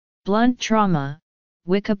Blunt trauma,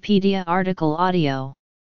 Wikipedia article audio.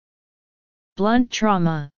 Blunt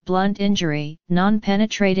trauma, blunt injury,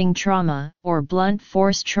 non-penetrating trauma, or blunt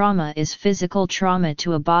force trauma is physical trauma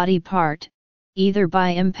to a body part, either by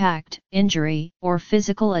impact, injury, or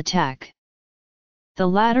physical attack. The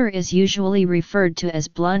latter is usually referred to as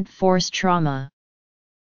blunt force trauma.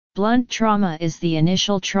 Blunt trauma is the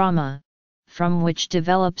initial trauma, from which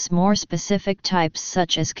develops more specific types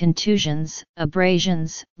such as contusions,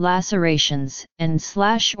 abrasions, lacerations, and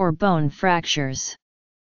slash or bone fractures.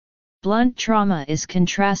 Blunt trauma is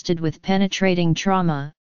contrasted with penetrating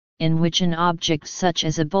trauma, in which an object such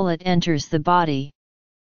as a bullet enters the body.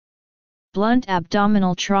 Blunt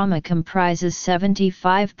abdominal trauma comprises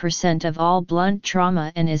 75% of all blunt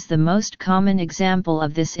trauma and is the most common example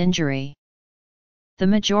of this injury. The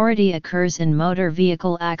majority occurs in motor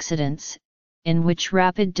vehicle accidents, in which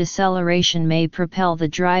rapid deceleration may propel the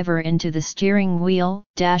driver into the steering wheel,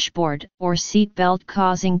 dashboard, or seat belt,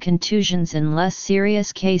 causing contusions in less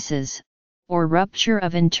serious cases, or rupture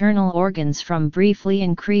of internal organs from briefly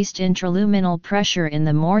increased intraluminal pressure in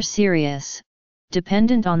the more serious,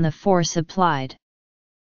 dependent on the force applied.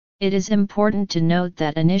 It is important to note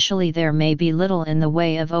that initially there may be little in the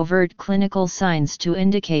way of overt clinical signs to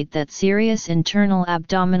indicate that serious internal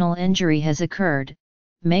abdominal injury has occurred,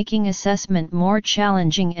 making assessment more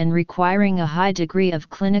challenging and requiring a high degree of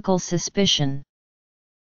clinical suspicion.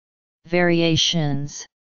 Variations.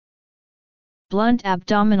 Blunt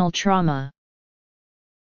abdominal trauma.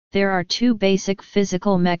 There are two basic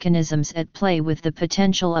physical mechanisms at play with the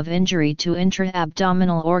potential of injury to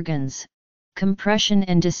intra-abdominal organs: compression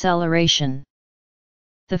and deceleration.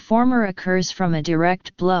 The former occurs from a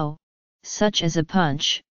direct blow, such as a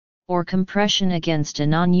punch, or compression against a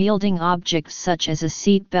non-yielding object such as a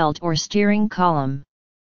seat belt or steering column.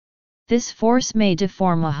 This force may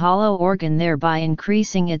deform a hollow organ, thereby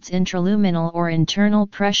increasing its intraluminal or internal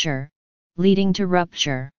pressure, leading to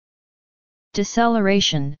rupture.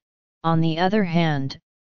 Deceleration, on the other hand,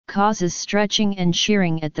 causes stretching and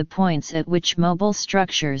shearing at the points at which mobile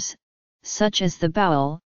structures, such as the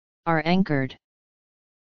bowel, are anchored.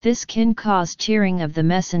 This can cause tearing of the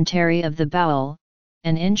mesentery of the bowel,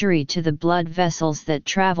 an injury to the blood vessels that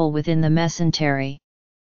travel within the mesentery.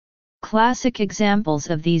 Classic examples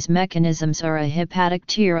of these mechanisms are a hepatic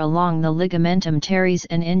tear along the ligamentum teres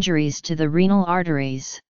and injuries to the renal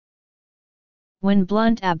arteries. When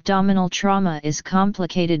blunt abdominal trauma is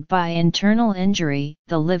complicated by internal injury,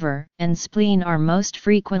 the liver and spleen are most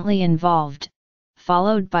frequently involved,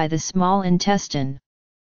 followed by the small intestine.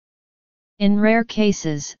 In rare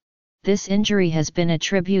cases, this injury has been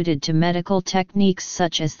attributed to medical techniques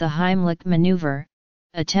such as the Heimlich maneuver,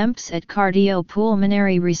 attempts at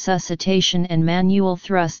cardiopulmonary resuscitation and manual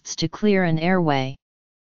thrusts to clear an airway.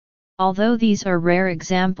 Although these are rare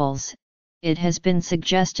examples, it has been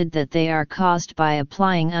suggested that they are caused by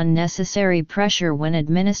applying unnecessary pressure when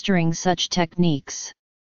administering such techniques.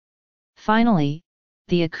 Finally,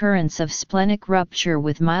 the occurrence of splenic rupture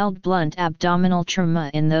with mild blunt abdominal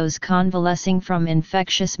trauma in those convalescing from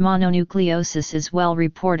infectious mononucleosis is well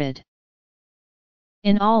reported.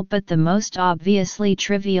 In all but the most obviously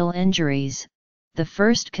trivial injuries, the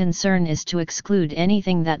first concern is to exclude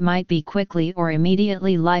anything that might be quickly or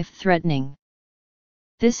immediately life-threatening.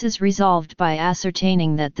 This is resolved by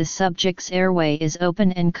ascertaining that the subject's airway is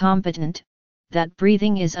open and competent, that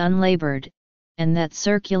breathing is unlabored, and that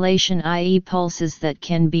circulation, i.e. pulses that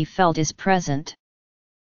can be felt, is present.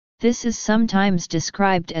 This is sometimes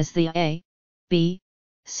described as the A, B,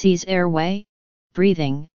 C's airway,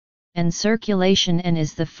 breathing, and circulation, and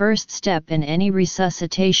is the first step in any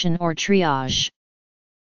resuscitation or triage.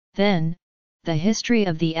 Then, the history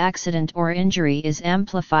of the accident or injury is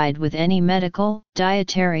amplified with any medical,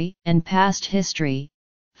 dietary, and past history,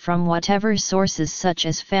 from whatever sources such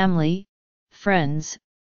as family, friends,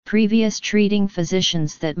 previous treating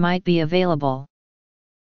physicians that might be available.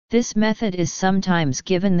 This method is sometimes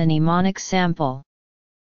given the mnemonic sample.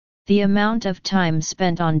 The amount of time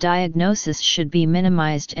spent on diagnosis should be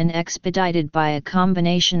minimized and expedited by a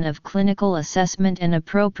combination of clinical assessment and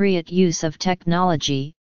appropriate use of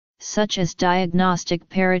technology, such as diagnostic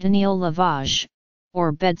peritoneal lavage,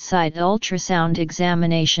 or bedside ultrasound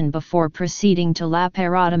examination before proceeding to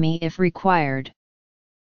laparotomy if required.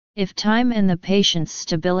 If time and the patient's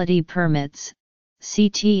stability permits,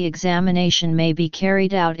 CT examination may be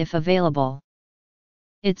carried out if available.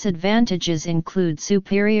 Its advantages include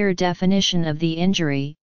superior definition of the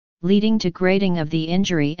injury, leading to grading of the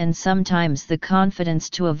injury and sometimes the confidence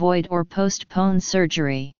to avoid or postpone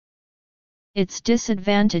surgery. Its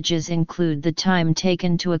disadvantages include the time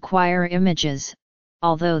taken to acquire images,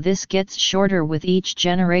 although this gets shorter with each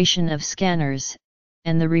generation of scanners,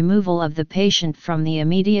 and the removal of the patient from the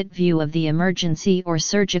immediate view of the emergency or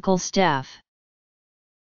surgical staff.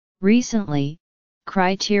 Recently,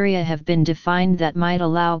 criteria have been defined that might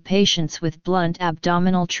allow patients with blunt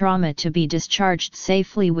abdominal trauma to be discharged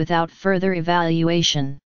safely without further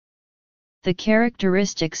evaluation. The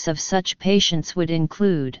characteristics of such patients would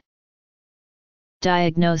include: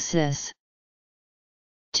 diagnosis.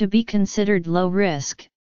 To be considered low risk,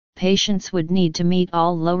 patients would need to meet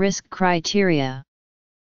all low-risk criteria.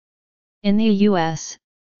 In the U.S.,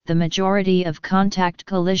 the majority of contact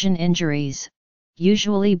collision injuries,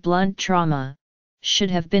 usually blunt trauma,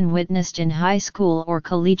 should have been witnessed in high school or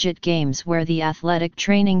collegiate games where the athletic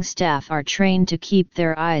training staff are trained to keep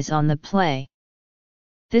their eyes on the play.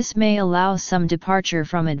 This may allow some departure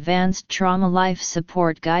from advanced trauma life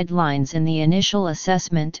support guidelines in the initial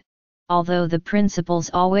assessment, although the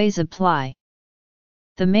principles always apply.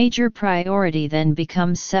 The major priority then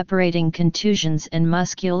becomes separating contusions and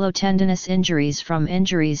musculotendinous injuries from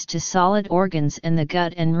injuries to solid organs in the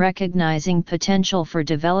gut and recognizing potential for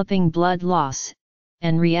developing blood loss,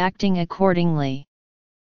 and reacting accordingly.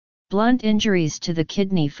 Blunt injuries to the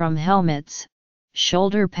kidney from helmets,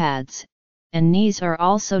 shoulder pads, and knees are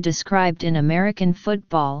also described in American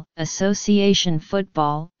football, association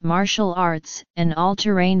football, martial arts, and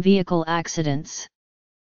all-terrain vehicle accidents.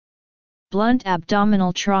 Blunt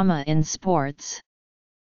abdominal trauma in sports.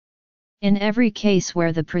 In every case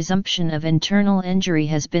where the presumption of internal injury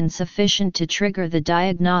has been sufficient to trigger the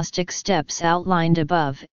diagnostic steps outlined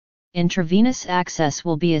above, intravenous access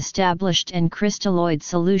will be established and crystalloid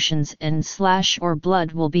solutions and/or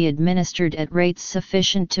blood will be administered at rates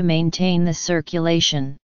sufficient to maintain the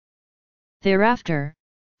circulation. Thereafter,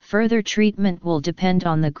 further treatment will depend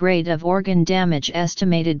on the grade of organ damage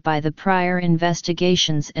estimated by the prior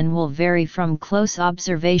investigations and will vary from close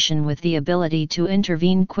observation with the ability to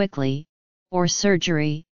intervene quickly, or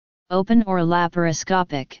surgery, open or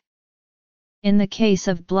laparoscopic. In the case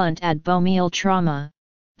of blunt abdominal trauma,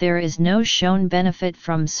 there is no shown benefit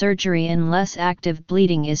from surgery unless active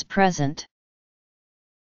bleeding is present.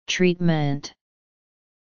 Treatment.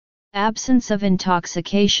 Absence of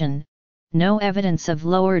intoxication, no evidence of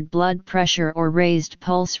lowered blood pressure or raised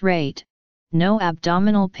pulse rate, no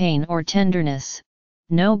abdominal pain or tenderness,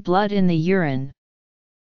 no blood in the urine.